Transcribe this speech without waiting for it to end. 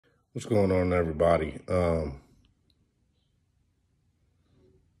What's going on, everybody? I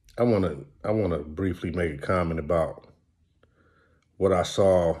wanna briefly make a comment about what I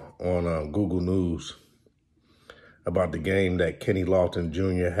saw on Google News about the game that Kenny Lofton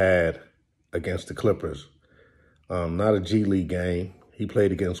Jr. had against the Clippers. Not a G League game. He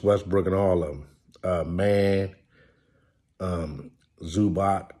played against Westbrook and all of them. Man,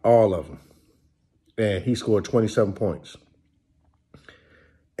 Zubac, all of them. And he scored 27 points.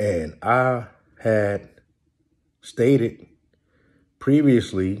 And I had stated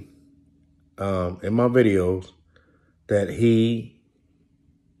previously in my videos that he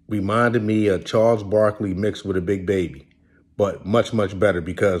reminded me of Charles Barkley mixed with a big baby, but much, much better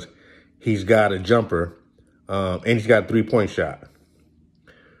because he's got a jumper and he's got a three-point shot.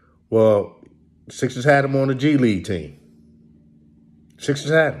 Well, Sixers had him on the G League team.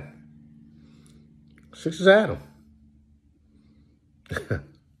 Sixers had him.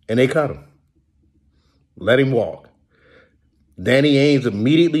 And they cut him. Let him walk. Danny Ainge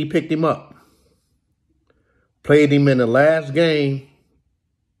immediately picked him up. Played him in the last game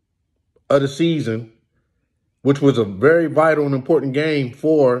of the season, which was a very vital and important game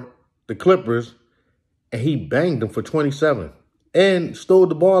for the Clippers, and he banged them for 27 and stole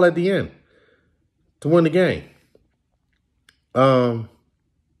the ball at the end to win the game. But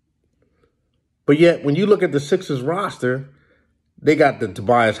yet, when you look at the Sixers roster, they got the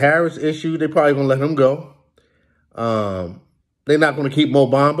Tobias Harris issue. They probably going to let him go. They're not going to keep Mo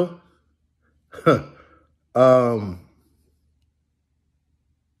Bamba.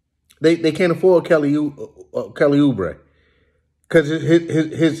 They can't afford Kelly Oubre because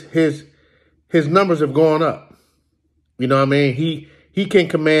his numbers have gone up. You know what I mean? He can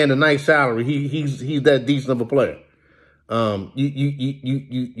command a nice salary. He's that decent of a player.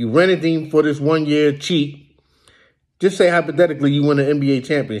 You rented him for this 1 year cheap. Just say hypothetically you win an NBA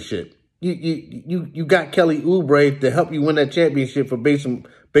championship. You got Kelly Oubre to help you win that championship for basement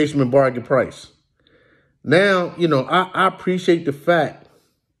bargain price. Now, you know, I appreciate the fact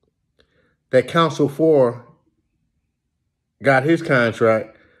that Council 4 got his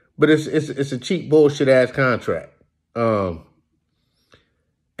contract, but it's a cheap bullshit ass contract. And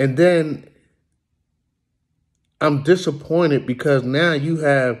then I'm disappointed because now you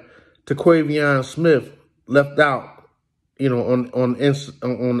have Terquavion Smith left out, you know, on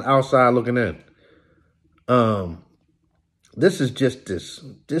the outside looking in. This is just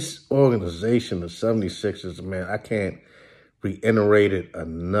this organization, the 76ers, man, I can't reiterate it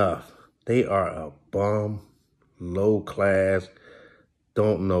enough. They are a bum, low class,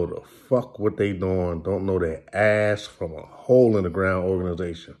 don't know the fuck what they doing, don't know their ass from a hole in the ground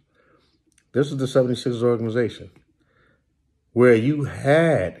organization. This is the 76ers organization where you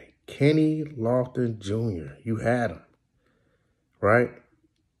had Kenny Lofton Jr. You had him, right?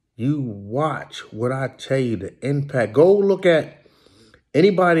 You watch what I tell you, the impact. Go look at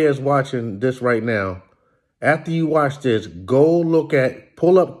anybody that's watching this right now. After you watch this,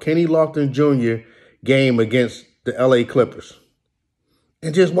 pull up Kenny Lofton Jr. game against the LA Clippers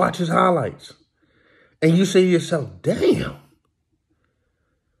and just watch his highlights. And you say to yourself, damn,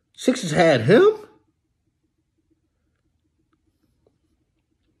 Sixers had him?